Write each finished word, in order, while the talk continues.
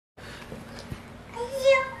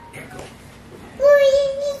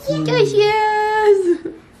There she is.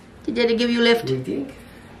 Did Daddy give you a lift? You think?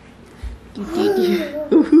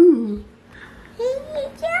 Ooh.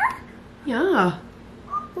 Yeah.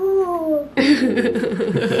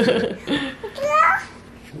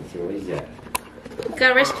 What is that?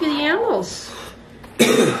 Gotta rescue the animals.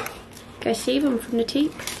 Gotta save them from the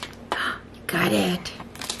tape. You got it.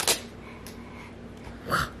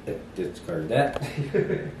 Discard that.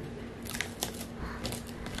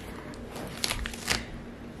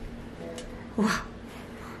 Wow.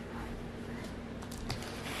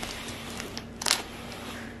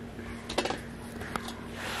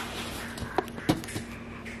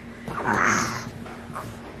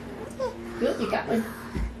 Look, you got one.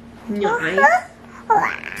 Nice. Oh,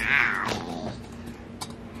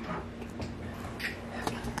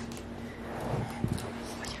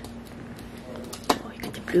 you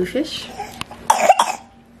got the bluefish.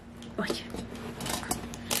 Oh, yeah.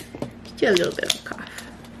 Still a little bit of a cough.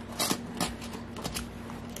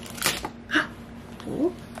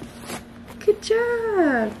 Oh, good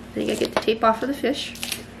job. Then you gotta get the tape off of the fish.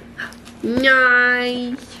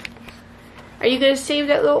 Nice. Are you gonna save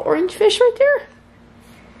that little orange fish right there?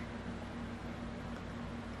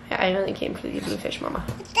 Yeah, I only came for the blue fish, Mama.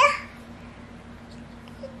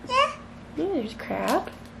 Yeah, there's a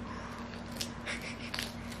crab.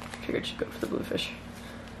 Figured she'd go for the blue fish.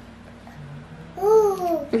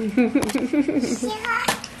 Ooh.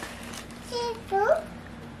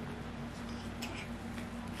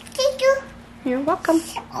 You're welcome.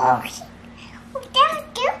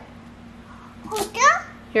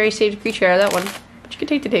 You already saved a creature out of that one, but you can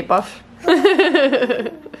take the tape off.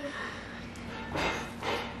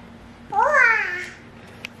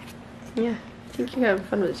 Yeah, I think you're having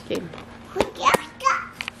fun with this game.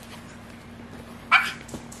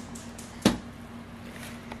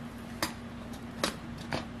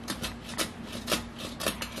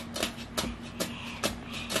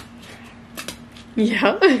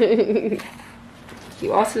 Yeah.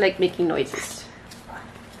 You also like making noises.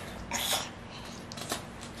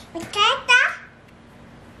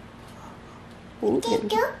 Ooh, can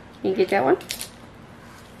you get that one?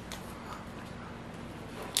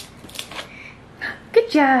 Good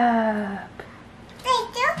job.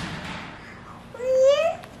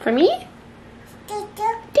 For me?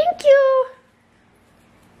 Thank you.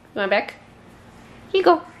 You want back? Here you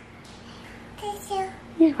go.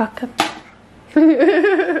 You're welcome. She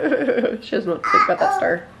doesn't know what to think about that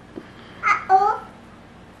star.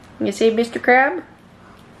 You save Mr. Crab?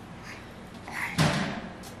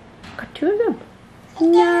 Got two of them.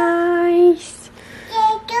 Nice.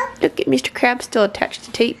 Look at Mr. Crab still attached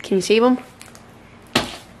to tape. Can you save him?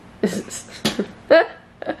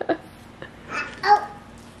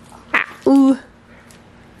 Ooh.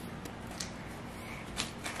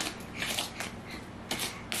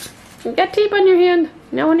 You got tape on your hand.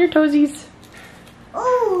 Now on your toesies.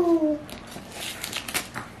 Ooh.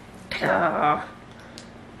 Ta-da.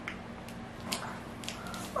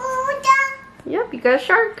 Yep, you got a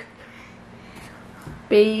shark.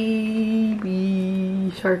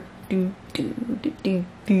 Baby shark, do do do do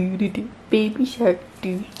do do do. Baby shark,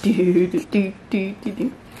 do do do do do do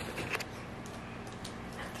do.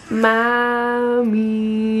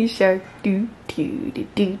 Mommy shark, do do do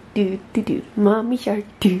do do do do. Mommy shark,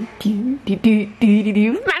 do do do do do do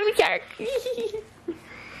do. Mommy shark.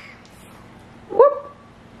 Whoop.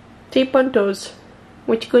 Tape on toes.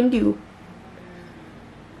 What you gonna do?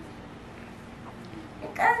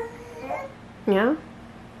 Yeah?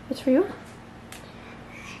 That's for you?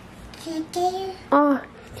 Oh,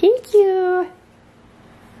 thank you.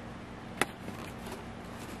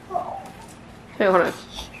 Hey, hold on.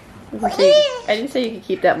 I didn't say you could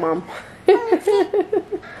keep that, Mom.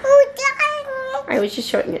 I was just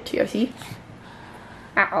showing it to you, see?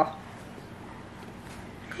 Ow.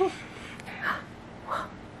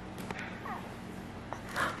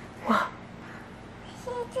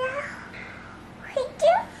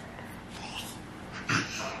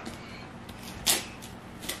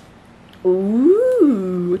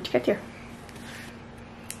 Ooh, what you got there?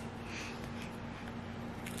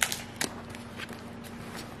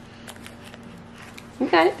 You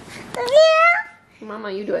got it. Yeah.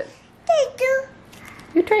 Mama, you do it.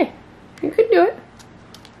 You try. You can do it.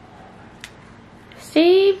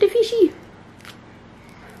 Save the fishy.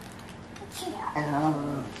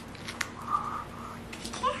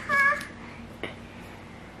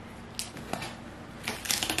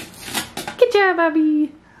 Good job,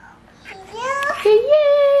 Bobby. Say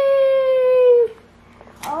yay!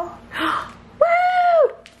 Oh. Woo!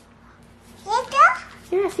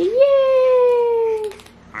 Yeah, say yay!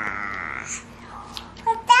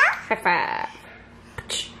 High five.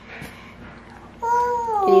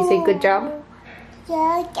 say good job?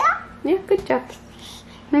 Yeah, good job.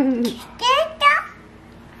 Alright,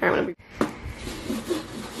 I'm gonna be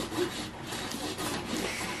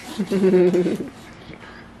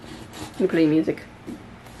you play music.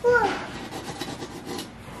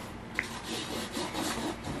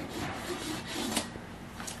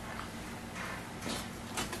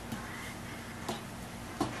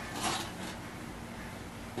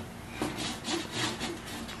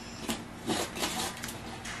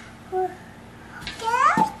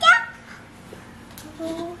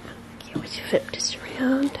 Okay, let's flip this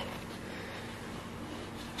around.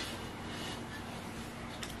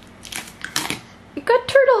 You got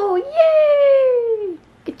turtle! Yay!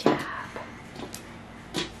 Good job.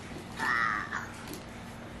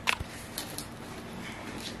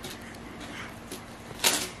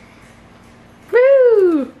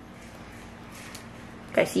 Woo!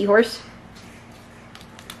 Got a seahorse?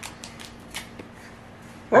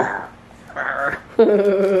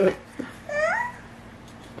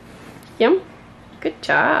 Yum. Good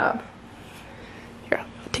job. Here,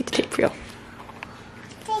 I'll take the tape for you.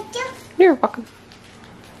 You're welcome.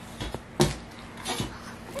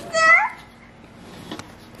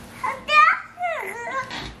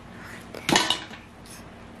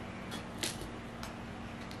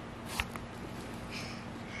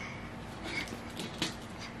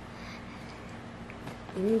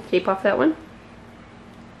 Tape off that one.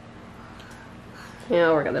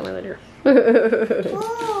 Yeah, we're gonna later.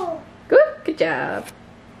 Good job.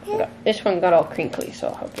 This one got all crinkly, so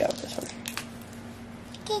I'll help you out with this one.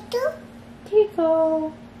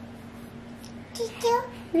 Tickle.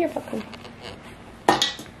 You're welcome.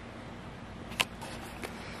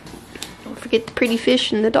 Don't forget the pretty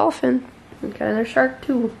fish and the dolphin. We got another shark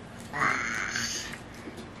too.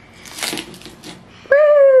 Woo!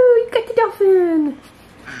 You got the dolphin.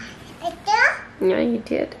 Yeah, you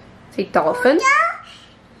did. Say dolphin.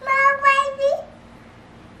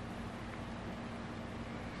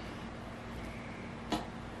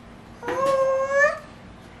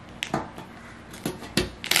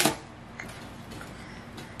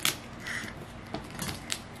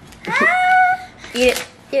 Eat it.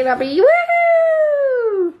 Eat it, Aubrey.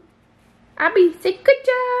 Woo! Aubrey, say good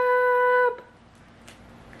job.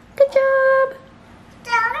 Good job.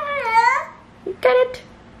 You got it.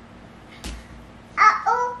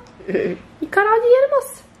 You got all the animals.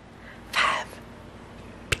 5.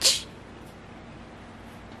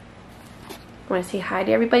 Want to say hi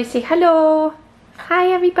to everybody? Say hello.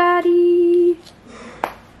 Hi, everybody.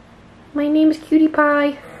 My name is Cutie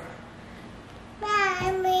Pie.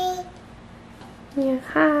 Yeah,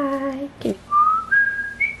 hi.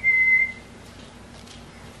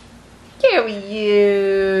 There he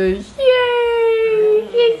is. Yay!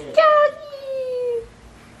 It's Doggy.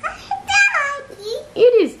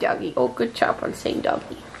 It is Doggy. Oh, good job on saying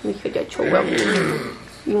Doggy. You said that so well.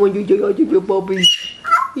 You want to say hi to your Bobby?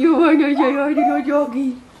 You want to say hi to your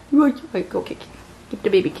Doggy? You want to? Right, go kick. Give the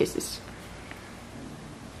baby kisses.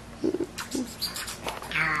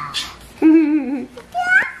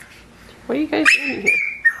 What are you guys doing here?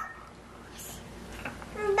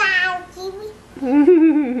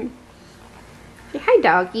 Say hi,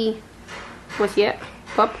 Doggy. What's that?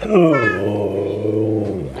 Pup?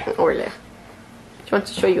 Over there. She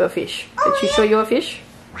wants to show you a fish. Did she show you a fish?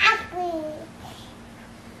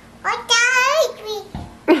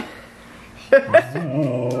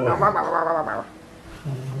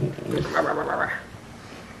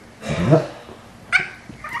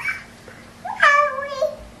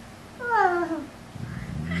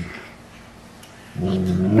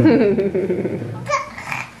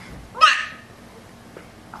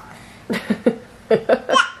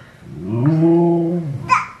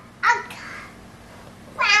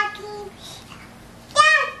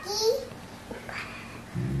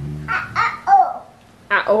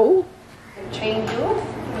 Uh-oh. Change you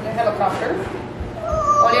with a helicopter.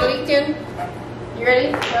 Oh, little Ethan. You ready?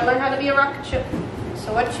 You gotta learn how to be a rocket ship.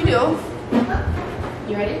 So what you do,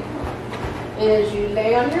 you ready? Is you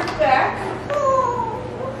lay on your back.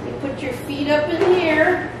 You put your feet up in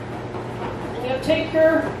here. And you'll take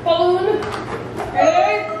your balloon.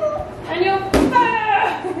 Ready? And you'll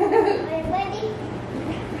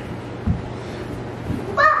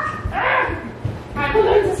my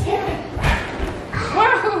balloon's is here.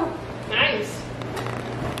 Wow! Nice.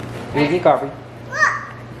 Easy, Aubrey.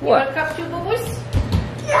 You want to cup two boo-boos?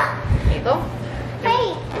 Yeah. There you go.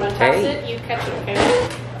 Hey. I'm going to toss it. You catch it, okay?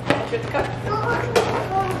 Catch it with the cup.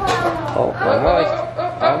 Oh, one more.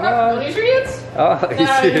 One more. Use your hands. Oh,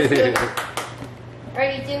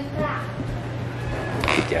 Alright, Ethan.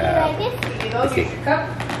 Good job. Here you go. Here's your cup.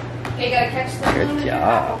 Okay, you gotta catch the balloon. Good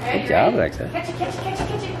job. Okay, Good job, ready? Alexa. Catch it, catch it, catch it,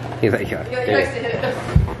 catch it. He's like, yeah. He likes to hit it.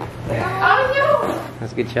 Oh no!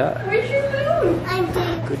 That's a good shot. Where's your balloon?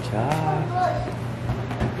 Good job.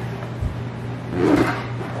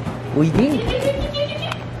 What do you think?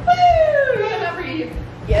 Woo! Aubrey.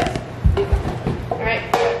 Yes.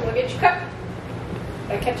 Alright, go get your cup.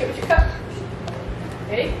 Gotta catch it with your cup.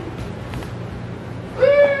 Ready?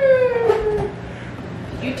 Woo!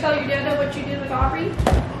 Did you tell your dad what you did with Aubrey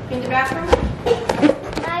in the bathroom?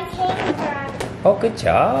 I came from. Oh, good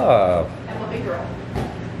job. I'm a big girl.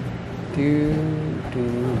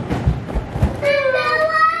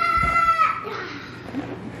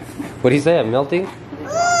 What do you say? I'm melting?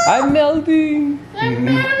 I'm melting. I'm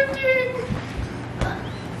melting.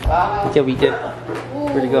 Wow. Yeah, we did.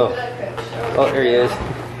 Where'd he go? Look at that fish. Oh, there he is.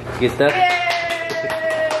 Get that? Yay!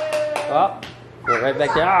 Oh, went right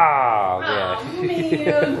back there. Oh, Oh, man.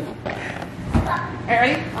 man.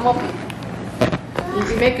 Alright, I'm open. You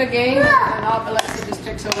can make a game, and Alexa just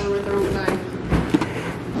takes over with her own knife.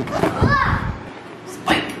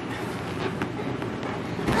 Spike!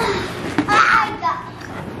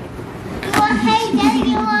 Hey, Daddy,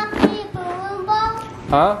 you want to play a balloon ball?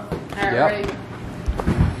 Huh? Alright, Yep. ready?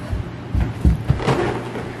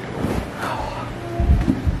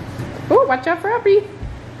 Oh, watch out for Aubrey.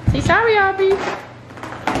 Say sorry, Aubrey.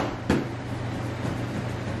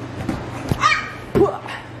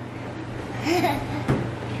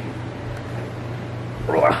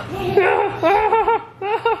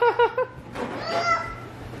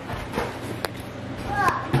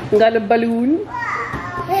 Got a balloon.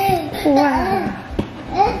 Wow.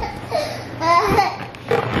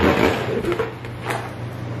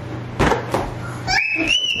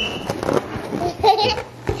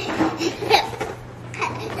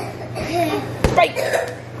 Right.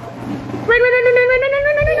 Run.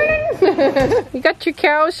 You got your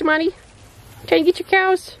cows, Samadhi? Trying to get your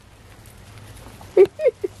cows.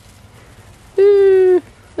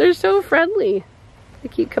 They're so friendly. They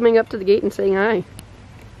keep coming up to the gate and saying hi.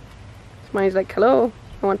 Samadhi's like, hello,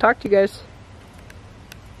 I want to talk to you guys.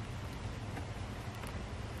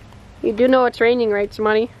 You do know it's raining, right,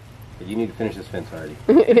 Samadhi? You need to finish this fence already.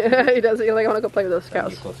 Yeah, he does. He's like, I want to go play with those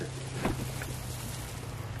cows. Get closer.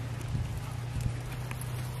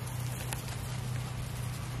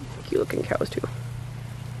 Cute looking cows too.